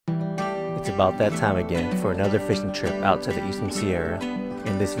It's about that time again for another fishing trip out to the Eastern Sierra.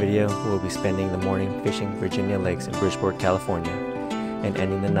 In this video, we'll be spending the morning fishing Virginia Lakes in Bridgeport, California, and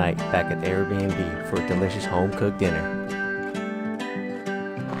ending the night back at the Airbnb for a delicious home-cooked dinner.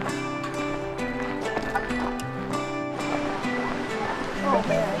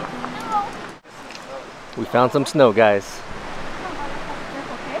 We found some snow, guys.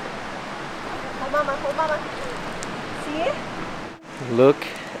 See? Look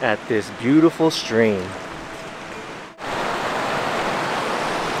at this beautiful stream.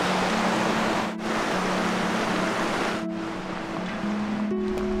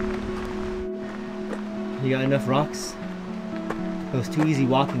 You got enough rocks? It was too easy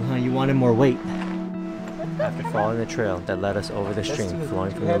walking, huh? You wanted more weight. After following the trail that led us over the stream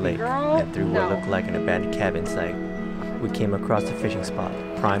flowing from the lake and through what looked like an abandoned cabin site, we came across a fishing spot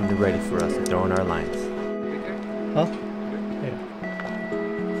primed and ready for us to throw in our lines. Huh? Yeah.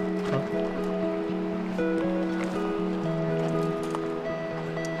 Huh?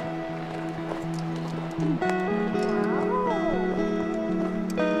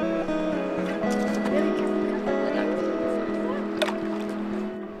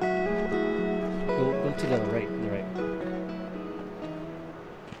 Go to the right,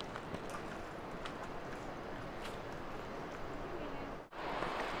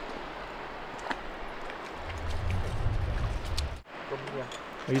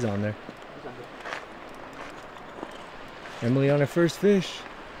 Oh, he's on there. Emily on her first fish.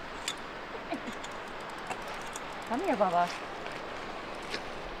 Come here, Bubba.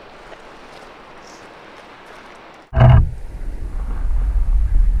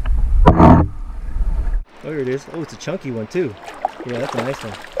 Oh, here it is. Oh, it's a chunky one too. Yeah, that's a nice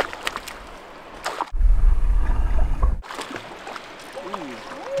one.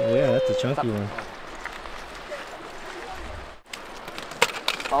 Oh, yeah, that's a chunky one.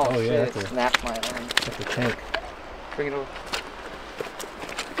 Oh, yeah, shit, that's a snapped my arm. That's a tank. Bring it over.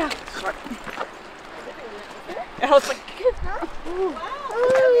 Go. I was like,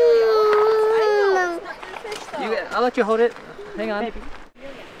 I'll let you hold it. Hang on. Baby.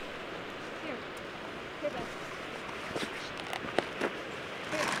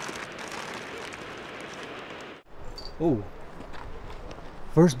 Oh,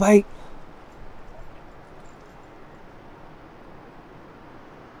 first bite.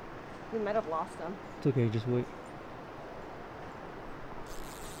 We might have lost him. It's okay, just wait.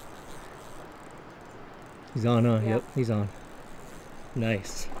 He's on, huh? Yeah. Yep, he's on.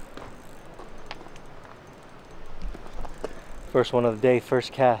 Nice. First one of the day,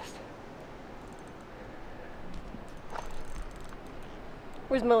 first cast.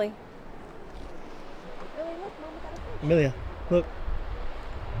 Where's Millie? Amelia, look.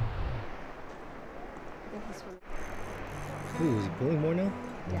 Ooh, is he pulling more now?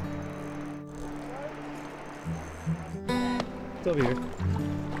 Yeah. It's over here.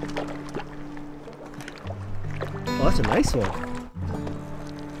 Oh, that's a nice one.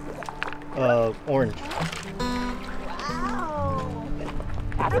 Orange. Wow.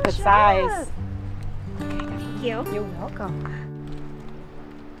 That's a good size. Thank you. You're welcome.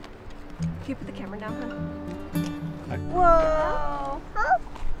 Can you put the camera down, huh? Whoa.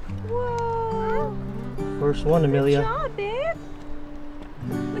 Whoa. First one, Amelia. Good job, babe.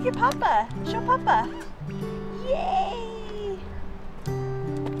 Look at Papa. Show Papa. Yay.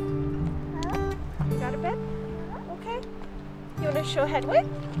 You got it, babe? Okay. You want to show headway?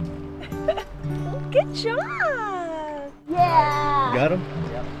 Good job. Yeah. Got him?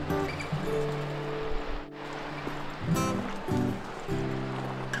 Yep.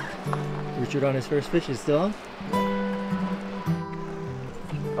 Richard on his first fish is still on?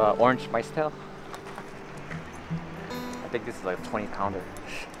 Orange mice tail. I think this is like a 20-pounder.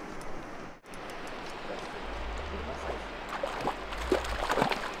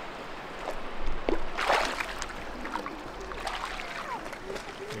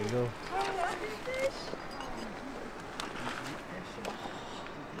 There you go.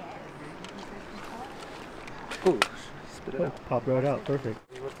 Ooh, spit it Oh, out. pop right out, perfect.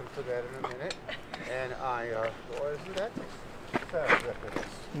 We will come to that in a minute. And what is that?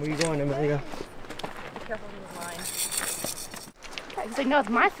 Where you going, Amelia? Be careful with the line. Because I know it's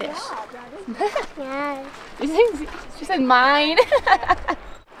my fish. Yeah. She said mine.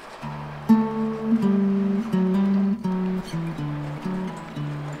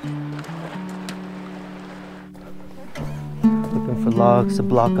 Looking for logs to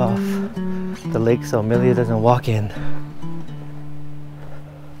block off the lake so Amelia doesn't walk in.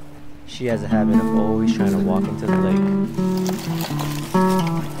 She has a habit of always trying to walk into the lake.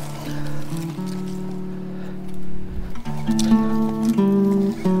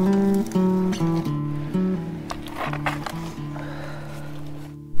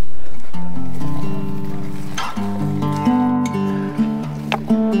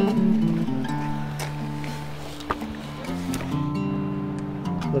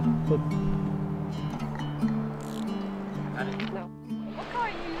 Look, look.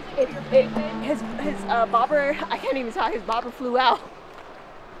 His bobber, I can't even talk, his bobber flew out.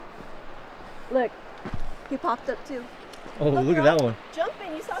 Look, he popped up too. Oh, look at that one.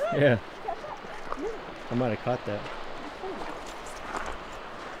 Jumping, you saw that? Yeah. I might have caught that.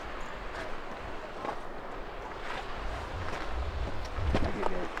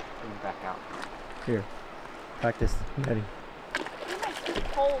 Back out. Here, practice netting.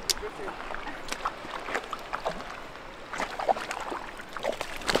 Cold.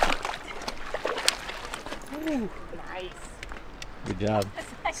 Nice. Good job.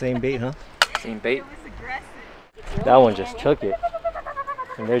 Same bait, huh? Same bait. It was aggressive. That one just took it.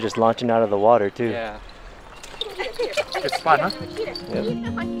 And they're just launching out of the water too. Yeah. Good spot, huh?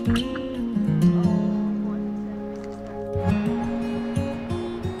 Yep.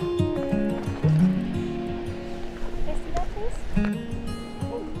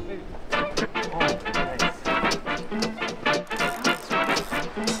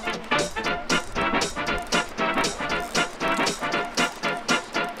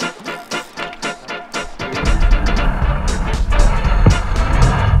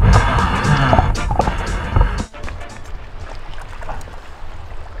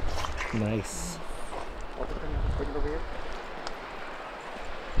 Nice. Bring it over here.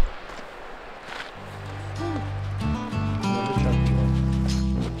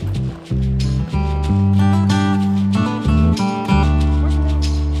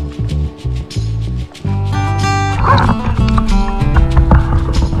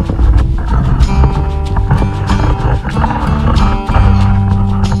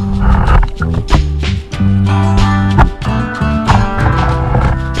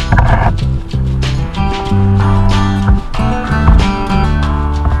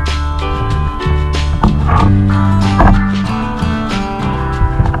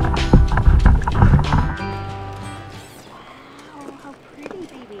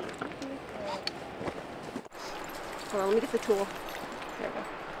 Hold on, let me get the tool. There we go.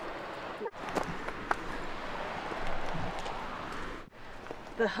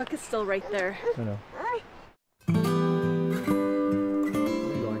 The hook is still right there. I know. Where are you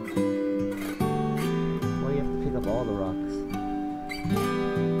going? Why do you have to pick up all the rocks?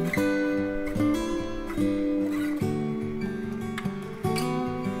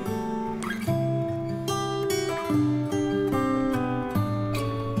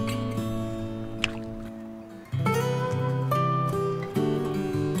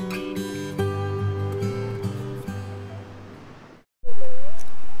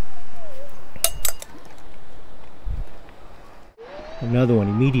 Another one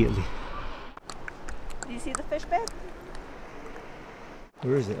immediately. Do you see the fish bed?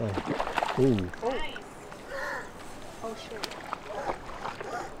 Where is it? Oh. Ooh. Nice. Oh shit.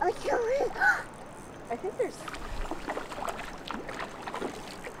 I think there's...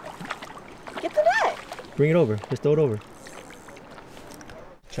 Get the net! Bring it over. Just throw it over.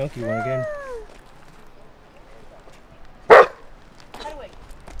 Chunky one again.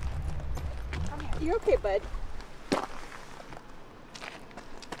 You're okay, bud.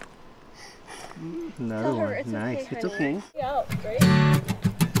 Another Tell her one. it's Nice. okay, It's honey. okay. Yeah, right?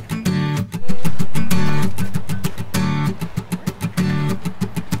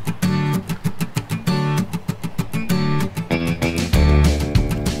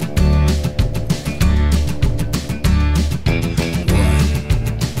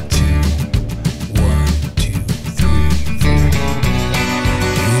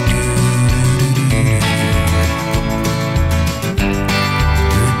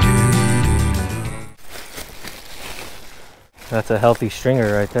 That's a healthy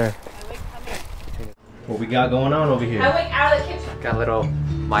stringer right there. What we got going on over here? I went out of the kitchen. Got a little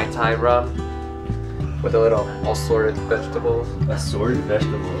Mai Tai rum with a little assorted vegetables. Assorted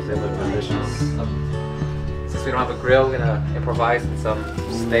vegetables. They look delicious. Since we don't have a grill, we're gonna improvise with some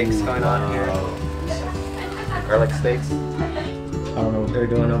steaks going on here. Garlic steaks. I don't know what they're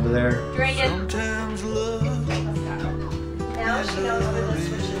doing over there. Drink it. Now she knows where the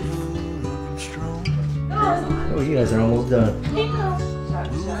switch is. Oh, you guys are almost done.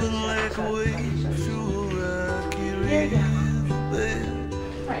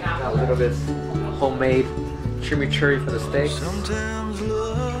 Got a little bit homemade chimichurri for the steaks.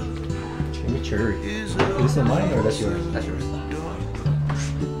 Chimichurri. Is this mine or that's yours? That's yours.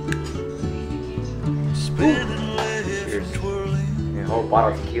 Cheers. And a whole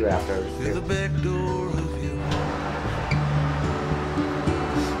bottle of tequila after every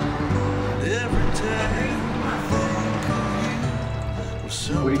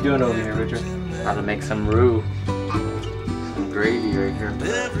What are you doing over here, Richard? About to make some roux. Some gravy right here.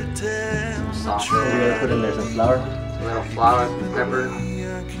 Some sauce. So we're gonna put in there some flour. A little flour, pepper.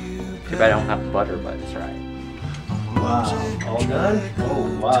 Too bad I don't have butter, but it's alright. Wow, all done?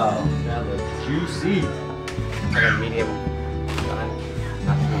 Oh wow, that looks juicy. Like a medium done.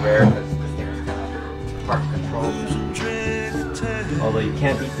 Not too rare because this thing is kind of hard to control. Although you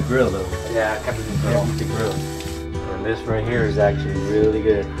can't beat the grill though. Yeah, I kept it in the You grill. can't beat the grill. And this right here is actually really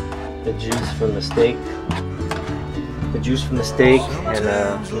good. The juice from the steak. The juice from the steak and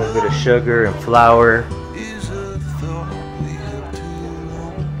a little bit of sugar and flour.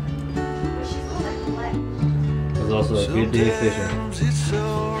 It's also a good day fishing.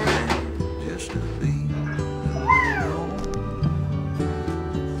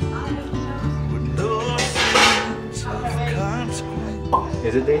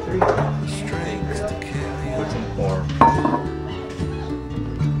 Is it day 3? Put some corn.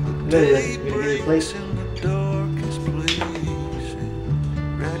 Look, you gonna get your plate?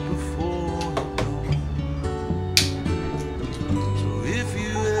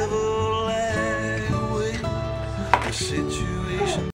 Sit you